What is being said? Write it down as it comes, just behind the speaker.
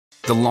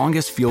The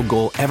longest field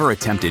goal ever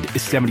attempted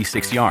is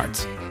 76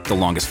 yards. The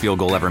longest field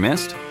goal ever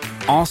missed?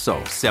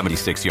 Also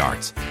 76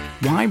 yards.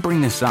 Why bring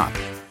this up?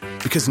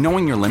 Because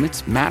knowing your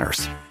limits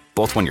matters,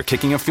 both when you're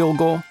kicking a field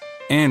goal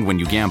and when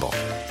you gamble.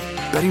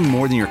 Betting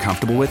more than you're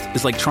comfortable with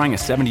is like trying a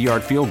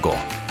 70-yard field goal.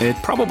 It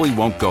probably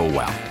won't go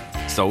well.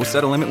 So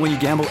set a limit when you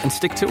gamble and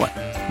stick to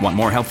it. Want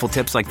more helpful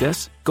tips like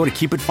this? Go to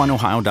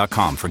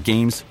keepitfunohio.com for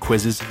games,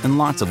 quizzes, and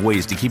lots of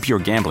ways to keep your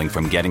gambling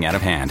from getting out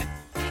of hand.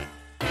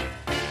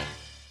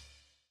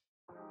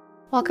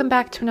 Welcome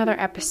back to another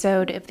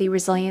episode of the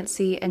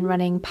Resiliency in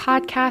Running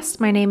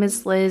podcast. My name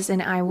is Liz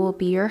and I will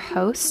be your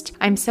host.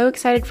 I'm so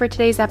excited for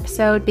today's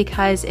episode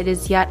because it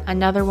is yet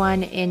another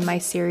one in my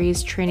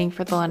series Training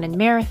for the London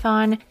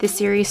Marathon. The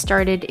series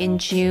started in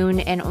June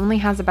and only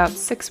has about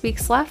 6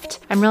 weeks left.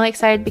 I'm really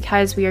excited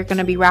because we are going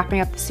to be wrapping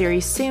up the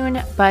series soon,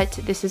 but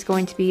this is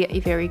going to be a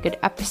very good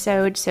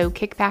episode. So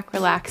kick back,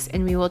 relax,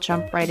 and we will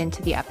jump right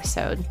into the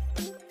episode.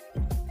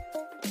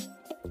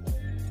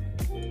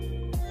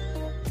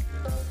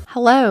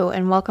 Hello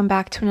and welcome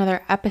back to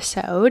another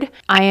episode.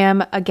 I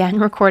am again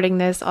recording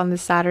this on the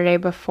Saturday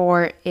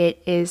before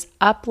it is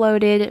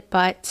uploaded,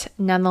 but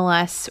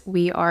nonetheless,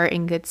 we are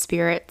in good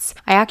spirits.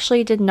 I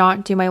actually did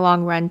not do my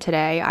long run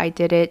today. I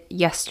did it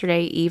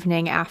yesterday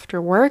evening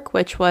after work,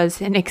 which was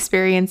an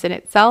experience in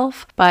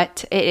itself,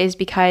 but it is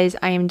because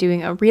I am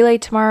doing a relay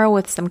tomorrow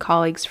with some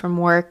colleagues from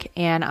work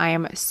and I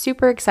am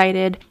super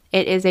excited.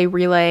 It is a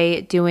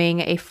relay doing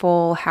a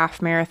full half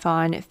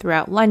marathon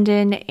throughout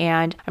London,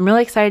 and I'm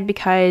really excited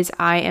because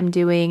I am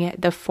doing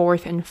the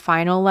fourth and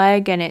final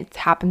leg, and it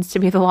happens to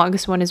be the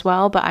longest one as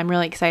well, but I'm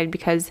really excited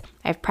because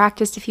I've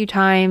practiced a few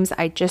times,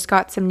 I just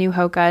got some new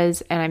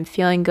Hokas, and I'm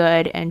feeling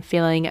good and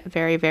feeling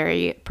very,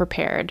 very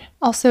prepared.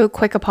 Also,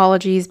 quick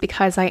apologies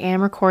because I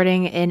am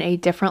recording in a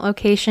different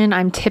location.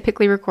 I'm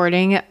typically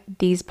recording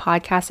these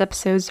podcast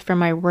episodes from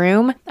my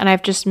room, and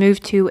I've just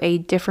moved to a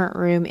different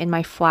room in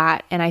my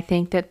flat, and I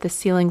think that the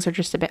ceilings are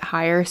just a bit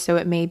higher, so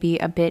it may be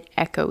a bit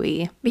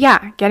echoey. But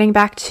yeah, getting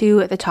back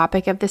to the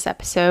topic of this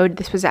episode,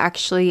 this was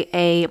actually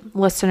a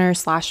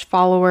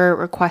listener/follower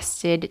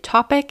requested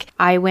topic.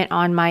 I went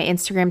on my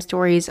Instagram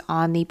stories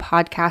on the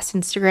podcast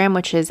Instagram,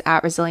 which is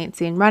at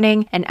Resiliency in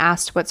Running, and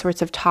asked what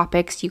sorts of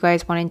topics you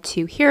guys wanted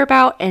to hear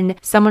about, and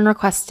someone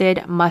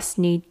requested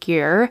must-need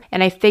gear,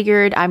 and I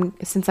figured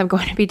since I'm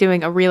going to be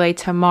doing a relay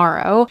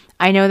tomorrow,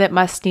 I know that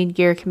must-need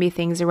gear can be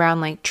things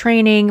around like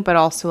training, but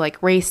also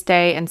like race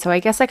day, and so I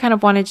guess I kind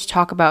of wanted to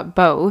talk about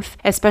both,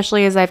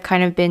 especially as I've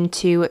kind of been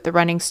to the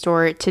running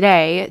store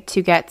today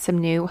to get some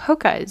new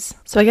Hokas.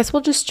 So I guess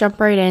we'll just jump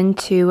right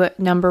into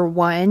number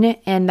one,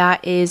 and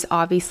that is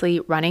obviously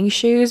running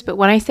shoes. But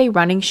when I say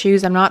running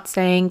shoes, I'm not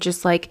saying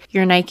just like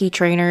your Nike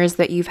trainers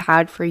that you've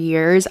had for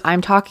years. I'm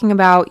talking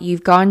about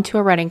you've gone to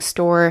a running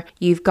store,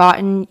 you've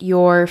gotten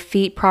your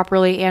feet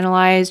properly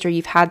analyzed, or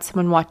you've had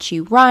someone watch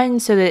you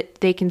run so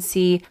that they can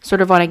see sort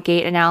of on a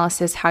gait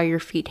analysis how your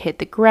feet hit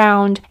the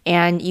ground,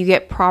 and you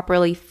get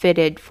properly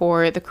fitted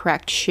for the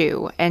correct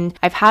shoe. And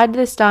I've had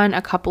this done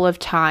a couple of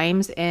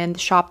times, and the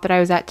shop that I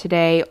was at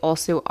today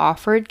also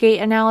offered gait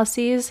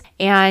analyses,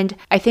 and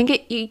I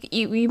think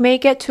you may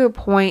get to a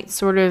point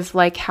sort of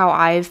like how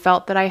I've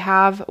felt that I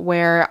have,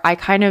 where I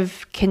kind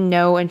of can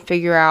know and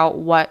figure out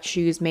what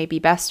shoes may be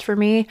best for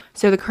me.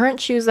 So the current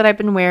shoes that I've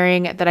been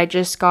wearing that I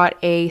just got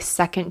a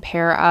second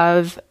pair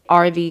of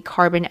are the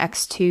Carbon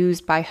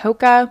X2s by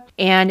Hoka,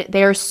 and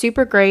they are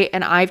super great,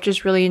 and I've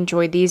just really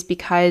enjoyed these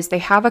because they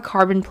have a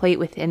carbon plate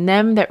within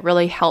them that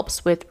really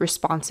helps with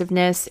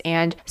responsiveness,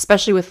 and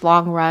especially with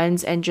long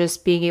runs and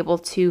just being able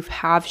to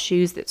have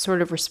shoes that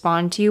sort of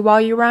respond to you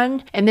while you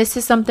run. And this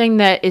is something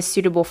that is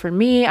suitable for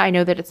me. I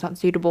know that it's not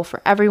suitable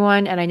for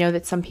everyone, and I know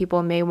that some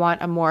people may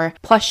want a more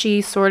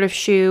plushy sort of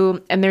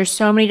shoe, and there's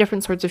so many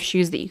different sorts of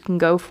shoes that you can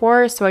go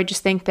for. So I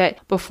just think that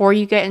before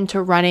you get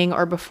into running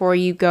or before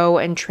you go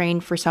and train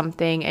for something,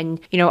 and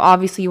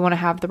obviously you want to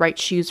have the right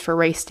shoes for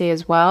race day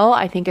as well,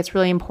 I think it's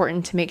really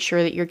important to make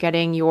sure that you're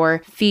getting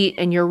your feet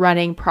and your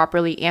running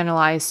properly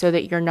analyzed so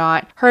that you're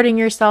not hurting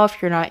yourself,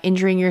 you're not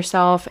injuring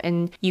yourself,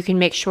 and you can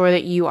make sure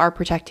that you are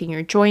protecting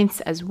your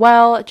joints as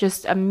well.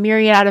 Just a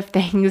myriad of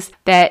things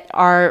that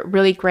are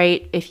really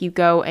great if you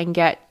go and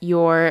get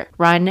your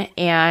run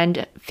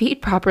and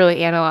feet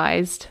properly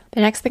analyzed. The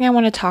next thing I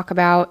want to talk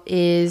about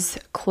is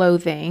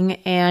clothing,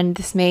 and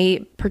this may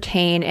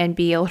pertain and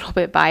be a little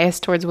bit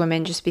biased towards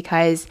women just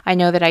because I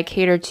know that I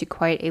cater to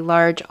quite a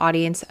large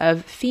audience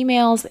of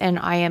females, and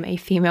I am a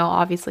female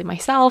obviously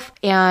myself,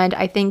 and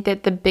I think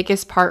that the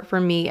biggest part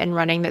for me in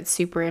running that's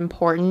super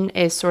important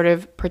is sort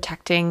of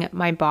protecting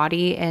my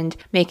body and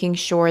making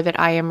sure that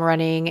I am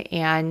running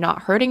and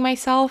not hurting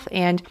myself.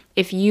 And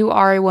if you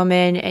are a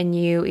woman and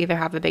you either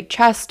have a big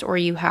chest or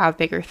you have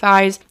bigger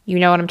thighs, you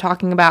know what I'm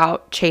talking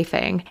about,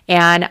 chafing.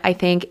 And I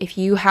think if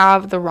you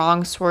have the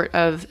wrong sort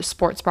of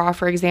sports bra,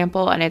 for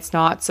example, and it's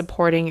not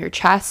supporting your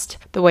chest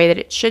the way that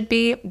it should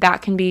be,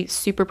 that can be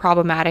super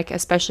problematic,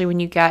 especially when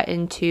you get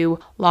into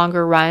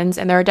longer runs.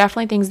 And there are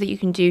definitely things that you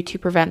can do to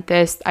prevent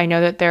this. I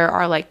know that there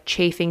are like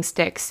chafing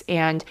sticks,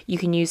 and you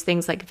can use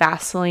things like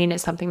Vaseline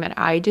is something that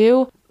I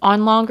do.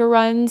 on longer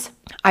runs.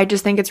 I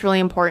just think it's really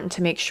important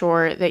to make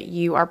sure that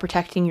you are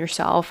protecting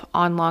yourself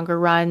on longer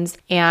runs.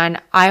 And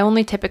I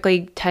only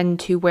typically tend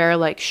to wear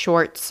like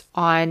shorts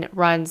on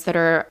runs that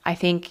are,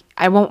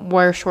 I won't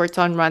wear shorts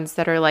on runs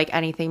that are like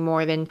anything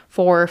more than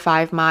 4 or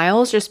 5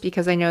 miles, just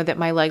because I know that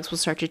my legs will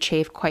start to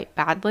chafe quite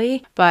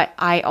badly. But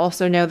I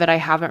also know that I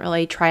haven't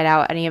really tried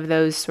out any of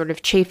those sort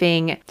of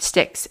chafing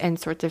sticks and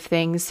sorts of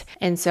things.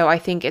 And so I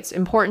think it's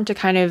important to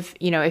kind of,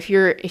 if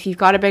you've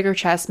got a bigger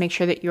chest, make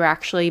sure that you're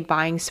actually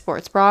buying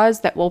sports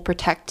bras that will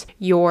protect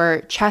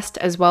your chest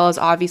as well as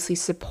obviously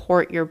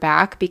support your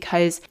back,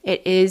 because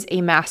it is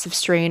a massive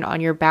strain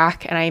on your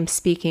back. And I am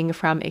speaking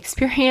from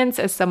experience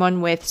as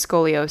someone with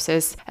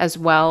scoliosis as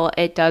well.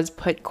 It does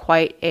put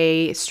quite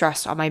a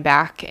stress on my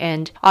back.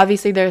 And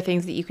obviously there are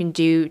things that you can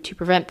do to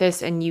prevent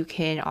this, and you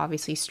can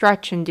obviously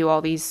stretch and do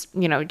all these,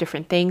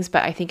 different things.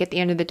 But I think at the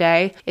end of the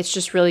day, it's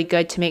just really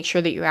good to make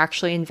sure that you're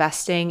actually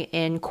investing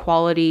in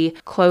quality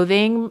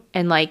clothing.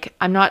 And like,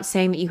 I'm not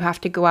saying that you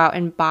have to go out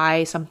and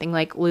buy something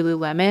like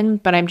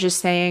Lululemon, but I'm just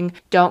saying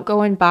don't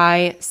go and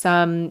buy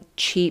some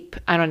cheap,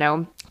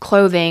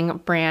 clothing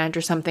brand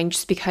or something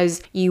just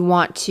because you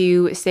want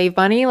to save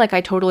money. Like,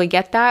 I totally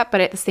get that.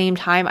 But at the same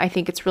time, I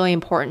think it's really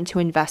important to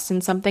invest in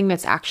something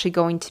that's actually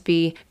going to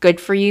be good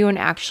for you and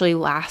actually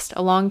last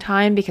a long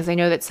time, because I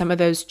know that some of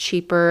those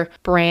cheaper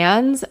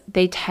brands,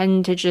 they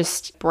tend to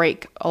just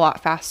break a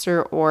lot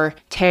faster or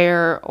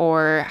tear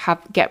or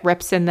get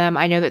rips in them.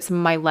 I know that some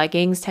of my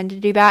leggings tend to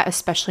do that,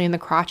 especially in the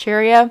crotch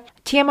area.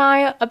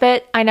 TMI a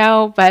bit, I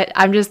know, but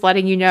I'm just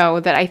letting you know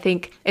that I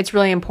think it's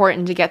really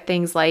important to get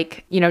things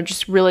like,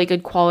 just really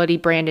good quality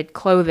branded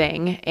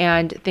clothing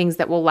and things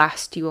that will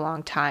last you a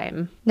long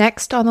time.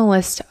 Next on the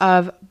list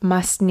of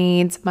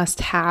must-needs,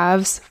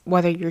 must-haves,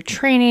 whether you're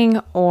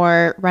training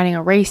or running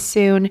a race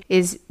soon,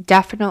 is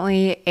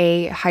definitely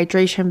a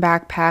hydration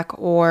backpack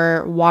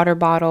or water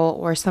bottle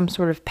or some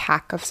sort of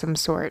pack of some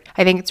sort.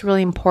 I think it's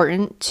really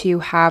important to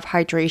have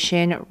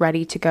hydration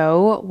ready to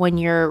go when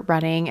you're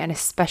running, and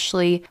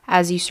especially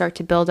as you start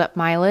to build up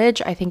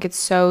mileage. I think it's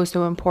so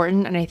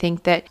important. And I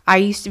think that I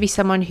used to be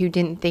someone who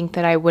didn't think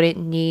that I wouldn't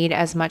need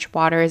as much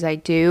water as I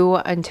do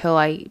until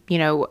I,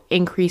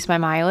 increase my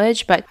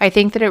mileage. But I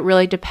think that it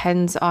really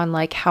depends on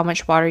like how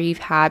much water you've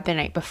had the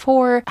night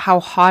before, how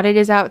hot it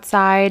is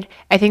outside.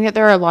 I think that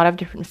there are a lot of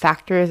different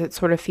factors that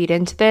sort of feed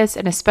into this.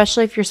 And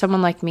especially if you're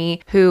someone like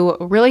me who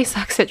really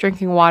sucks at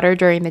drinking water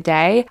during the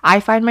day, I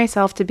find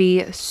myself to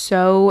be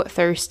so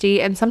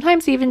thirsty. And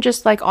sometimes even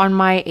just like on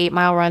my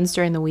 8-mile runs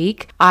during the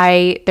week,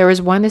 there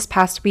was one this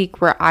past week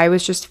where I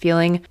was just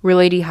feeling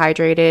really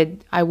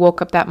dehydrated. I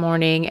woke up that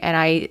morning and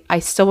I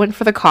still went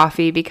for the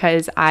coffee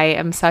because I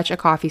am such a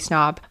coffee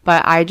snob,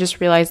 but I just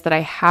realized that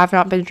I have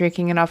not been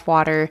drinking enough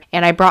water,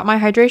 and I brought my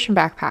hydration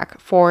backpack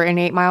for an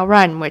 8-mile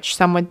run, which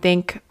some would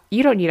think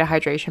you don't need a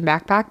hydration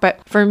backpack.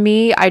 But for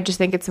me, I just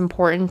think it's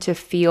important to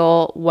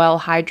feel well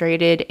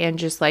hydrated and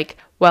just like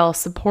well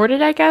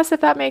supported, I guess,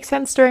 if that makes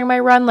sense, during my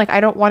run. Like,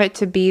 I don't want it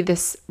to be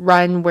this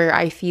run where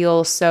I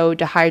feel so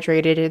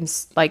dehydrated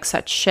and like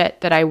such shit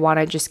that I want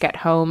to just get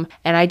home.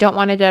 And I don't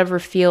want it to ever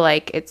feel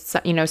like it's,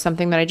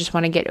 something that I just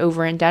want to get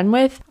over and done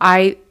with.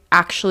 I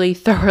actually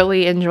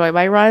thoroughly enjoy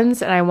my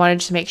runs, and I wanted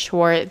to make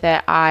sure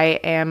that I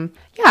am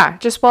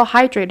just well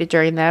hydrated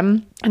during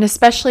them. And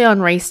especially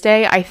on race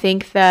day, I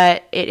think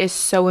that it is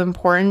so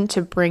important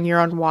to bring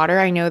your own water.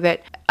 I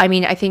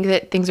think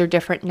that things are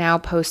different now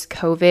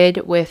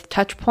post-COVID with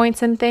touch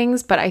points and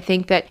things, but I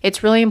think that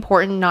it's really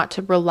important not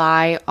to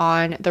rely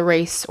on the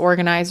race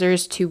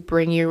organizers to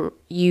bring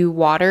you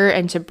water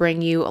and to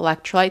bring you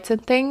electrolytes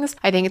and things.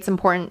 I think it's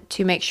important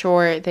to make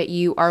sure that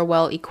you are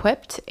well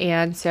equipped.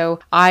 And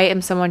so I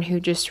am someone who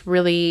just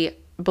really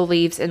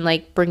believes in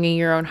like bringing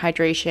your own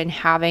hydration,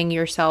 having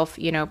yourself,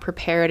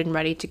 prepared and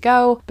ready to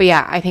go. But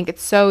yeah, I think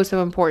it's so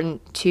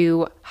important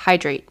to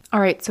hydrate. All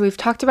right, so we've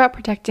talked about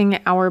protecting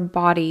our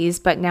bodies,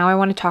 but now I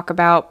want to talk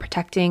about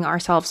protecting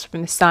ourselves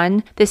from the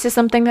sun. This is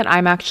something that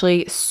I'm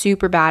actually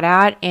super bad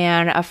at,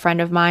 and a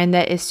friend of mine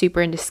that is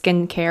super into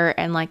skincare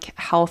and like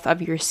health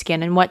of your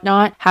skin and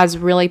whatnot has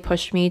really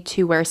pushed me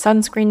to wear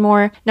sunscreen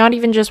more, not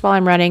even just while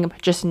I'm running,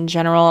 but just in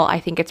general. I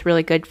think it's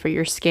really good for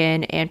your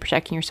skin and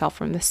protecting yourself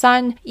from the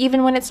sun,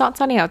 even when it's not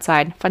sunny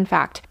outside. Fun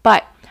fact.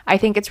 But I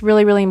think it's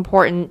really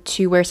important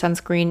to wear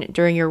sunscreen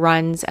during your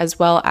runs, as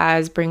well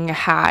as bringing a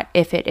hat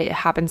if it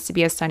happens to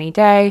be a sunny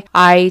day.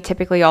 I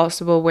typically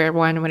also will wear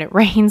one when it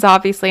rains,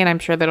 obviously, and I'm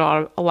sure that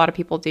a lot of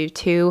people do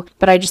too.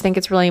 But I just think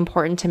it's really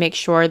important to make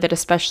sure that,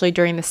 especially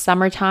during the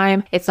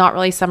summertime, it's not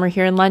really summer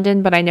here in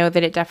London, but I know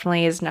that it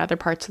definitely is in other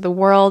parts of the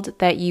world,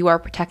 that you are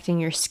protecting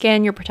your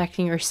skin, you're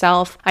protecting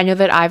yourself. I know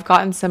that I've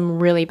gotten some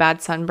really bad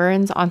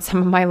sunburns on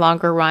some of my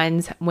longer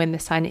runs when the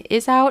sun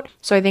is out.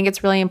 So I think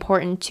it's really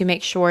important to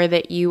make sure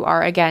that you you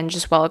are, again,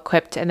 just well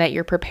equipped and that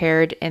you're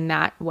prepared in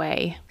that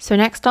way. So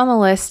next on the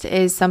list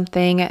is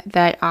something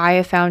that I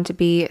have found to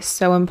be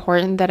so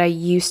important that I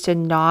used to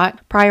not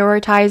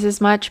prioritize as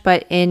much,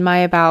 but in my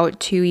about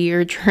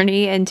 2-year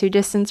journey into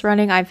distance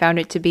running, I found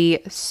it to be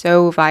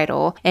so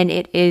vital, and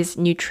it is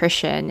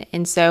nutrition.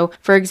 And so,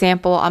 for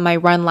example, on my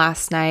run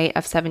last night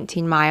of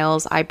 17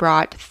 miles, I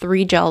brought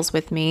 3 gels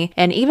with me,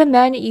 and even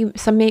then,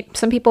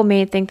 some people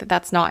may think that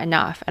that's not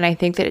enough, and I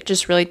think that it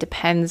just really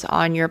depends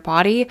on your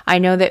body. I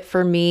know that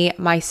for me,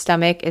 my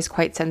stomach is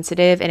quite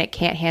sensitive and it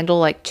can't handle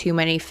like too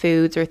many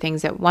foods or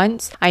things at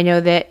once. I know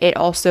that it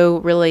also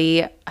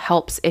really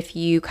helps if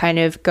you kind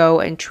of go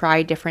and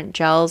try different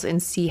gels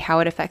and see how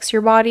it affects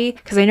your body,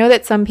 because I know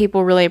that some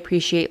people really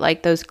appreciate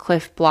like those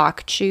Clif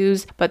Block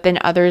chews, but then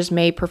others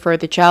may prefer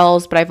the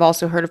gels. But I've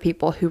also heard of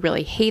people who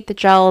really hate the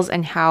gels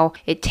and how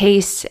it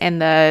tastes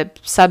and the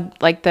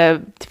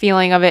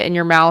feeling of it in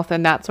your mouth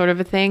and that sort of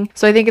a thing.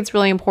 So I think it's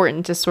really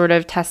important to sort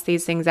of test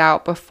these things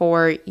out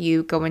before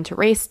you go into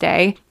race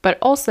day. But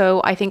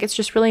also, I think it's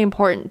just really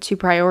important to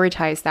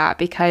prioritize that,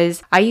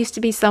 because I used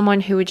to be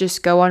someone who would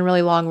just go on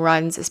really long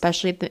runs,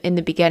 especially in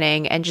the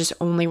beginning, and just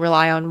only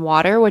rely on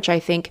water, which I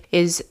think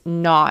is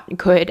not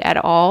good at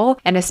all.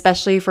 And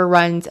especially for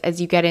runs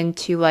as you get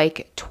into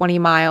like 20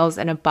 miles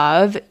and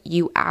above,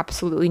 you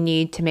absolutely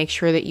need to make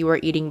sure that you are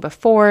eating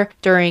before,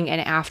 during, and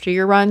after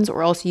your runs,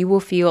 or else you will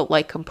feel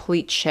like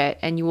complete shit,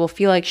 and you will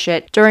feel like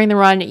shit during the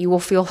run. You will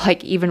feel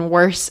like even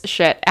worse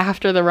shit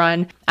after the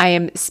run. I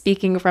am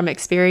speaking from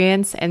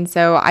experience, and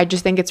so I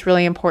just think it's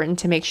really important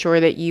to make sure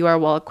that you are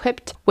well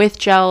equipped with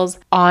gels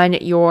on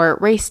your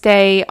race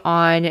day,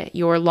 on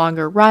your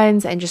longer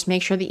runs, and just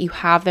make sure that you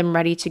have them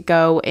ready to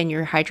go in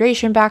your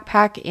hydration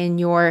backpack, in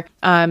your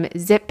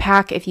zip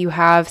pack if you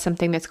have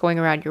something that's going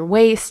around your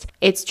waist.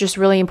 It's just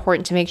really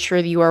important to make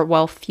sure that you are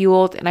well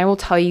fueled. And I will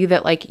tell you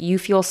that like you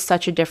feel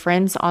such a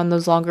difference on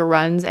those longer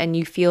runs, and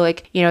you feel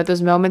like, you know,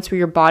 those moments where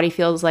your body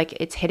feels like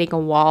it's hitting a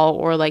wall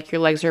or like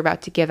your legs are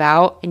about to give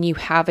out and you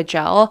have a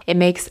gel, it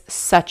makes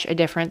such a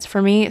difference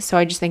for me. So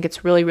I just think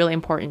it's really, really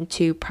important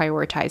to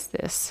prioritize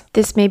this.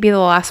 This may be the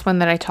last one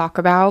that I talk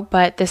about,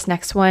 but this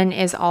next one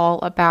is all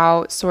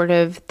about sort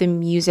of the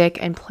music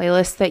and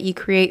playlists that you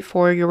create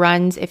for your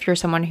runs. If you're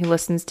someone who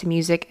listens to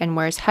music and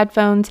wears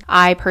headphones,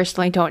 I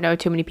personally don't know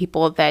too many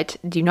people that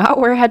do not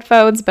wear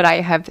headphones, but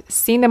I have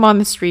seen them on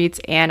the streets,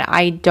 and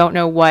I don't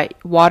know what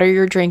water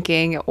you're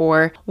drinking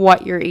or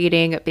what you're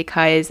eating,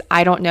 because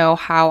I don't know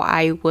how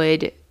I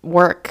would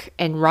work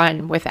and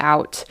run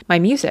without my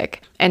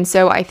music. And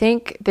so I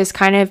think this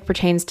kind of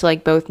pertains to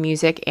like both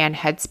music and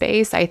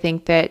headspace. I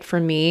think that for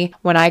me,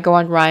 when I go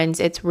on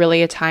runs, it's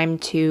really a time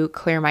to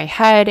clear my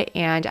head.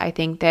 And I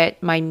think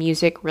that my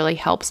music really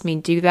helps me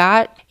do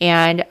that.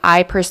 And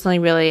I personally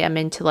really am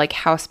into like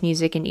house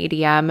music and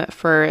EDM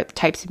for the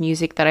types of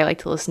music that I like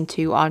to listen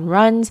to on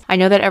runs. I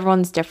know that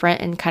everyone's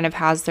different and kind of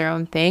has their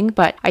own thing,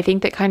 but I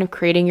think that kind of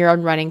creating your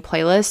own running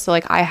playlist. So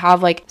like I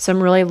have like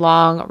some really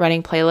long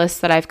running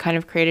playlists that I've kind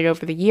of created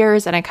over the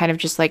years, and I kind of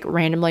just like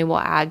randomly will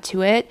add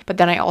to it. But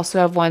then I also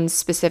have ones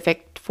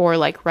specific for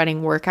like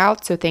running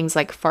workouts, so things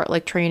like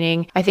fartlek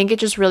training. I think it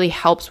just really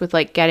helps with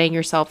like getting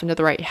yourself into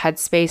the right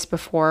headspace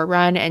before a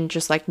run, and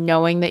just like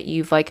knowing that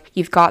you've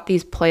got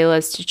these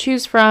playlists to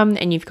choose from,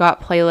 and you've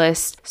got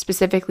playlists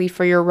specifically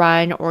for your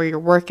run or your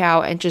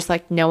workout, and just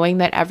like knowing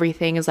that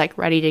everything is like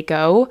ready to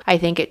go. I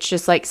think it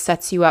just like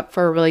sets you up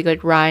for a really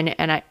good run.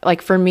 And I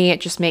like, for me,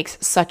 it just makes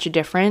such a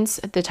difference,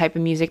 the type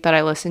of music that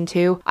I listen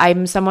to.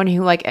 I'm someone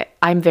who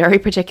I'm very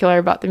particular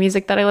about the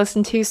music that I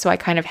listen to, so I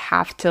kind of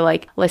have to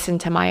like listen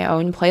to my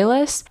own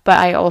playlist. But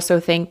I also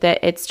think that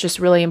it's just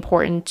really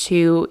important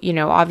to, you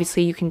know,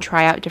 obviously you can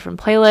try out different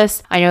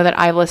playlists. I know that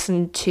I've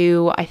listened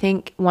to, I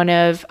think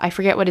I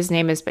forget what his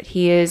name is, but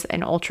he is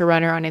an ultra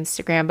runner on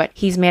Instagram, but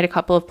he's made a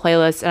couple of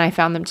playlists and I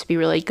found them to be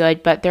really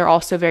good, but they're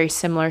also very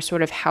similar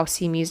sort of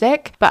housey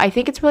music. But I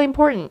think it's really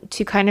important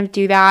to kind of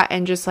do that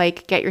and just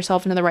like get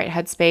yourself into the right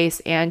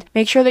headspace and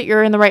make sure that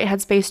you're in the right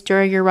headspace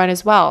during your run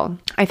as well.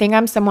 I think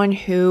I'm someone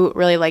who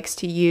really likes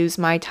to use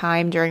my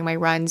time during my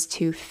runs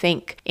to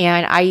think.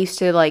 And I used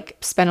to like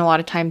spend a lot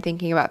of time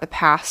thinking about the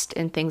past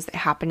and things that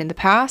happened in the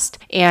past.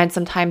 And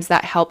sometimes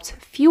that helped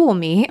fuel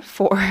me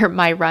for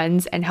my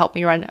runs and help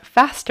me run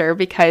faster,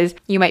 because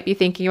you might be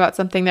thinking about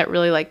something that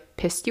really like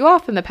pissed you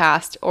off in the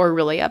past, or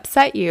really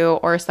upset you,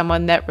 or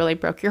someone that really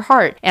broke your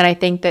heart. And I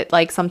think that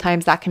like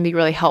sometimes that can be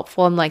really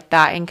helpful, and like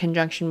that in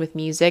conjunction with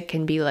music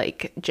can be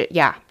like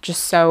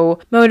just so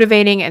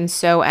motivating and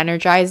so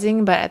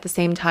energizing. But at the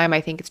same time,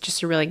 I think it's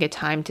just a really good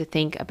time to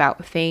think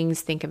about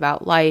things, think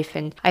about life.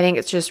 And I think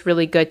it's just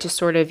really good to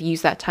sort of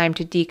use that time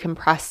to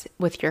decompress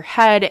with your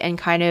head and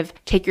kind of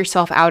take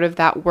yourself out of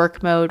that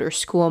work mode or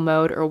school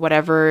mode or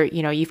whatever,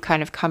 you know, you've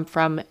kind of come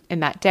from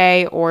in that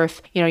day. Or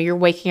if, you know, you're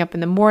waking up in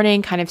the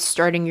morning kind of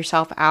starting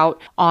yourself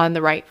out on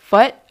the right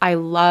foot. I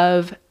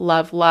love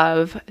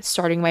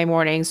starting my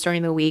mornings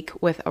during the week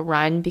with a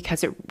run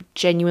because it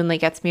genuinely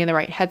gets me in the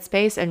right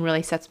headspace and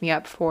really sets me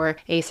up for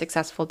a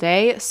successful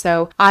day.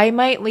 So I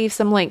might leave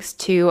some links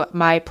to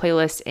my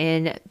playlist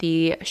in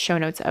the show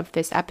notes of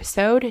this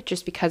episode,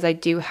 just because I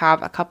do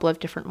have a couple of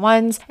different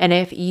ones. And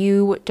if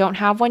you don't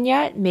have one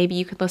yet, maybe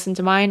you could listen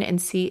to mine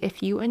and see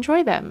if you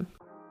enjoy them.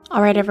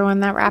 All right,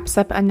 everyone, that wraps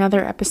up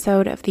another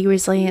episode of the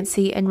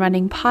Resiliency in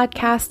Running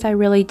podcast. I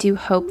really do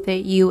hope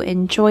that you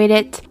enjoyed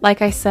it.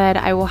 Like I said,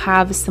 I will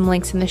have some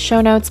links in the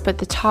show notes, but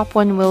the top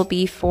one will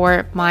be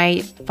for my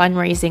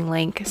fundraising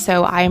link.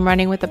 So I am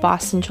running with the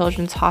Boston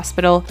Children's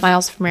Hospital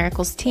Miles for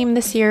Miracles team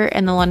this year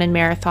in the London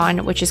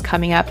Marathon, which is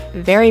coming up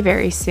very,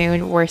 very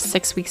soon. We're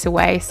 6 weeks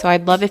away. So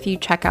I'd love if you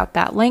check out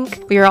that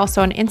link. We are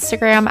also on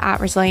Instagram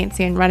at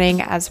Resiliency in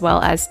Running, as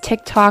well as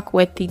TikTok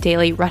with the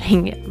daily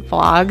running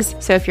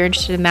vlogs. So if you're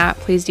interested in that,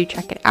 please do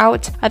check it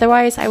out.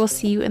 Otherwise, I will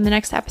see you in the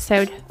next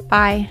episode.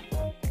 Bye.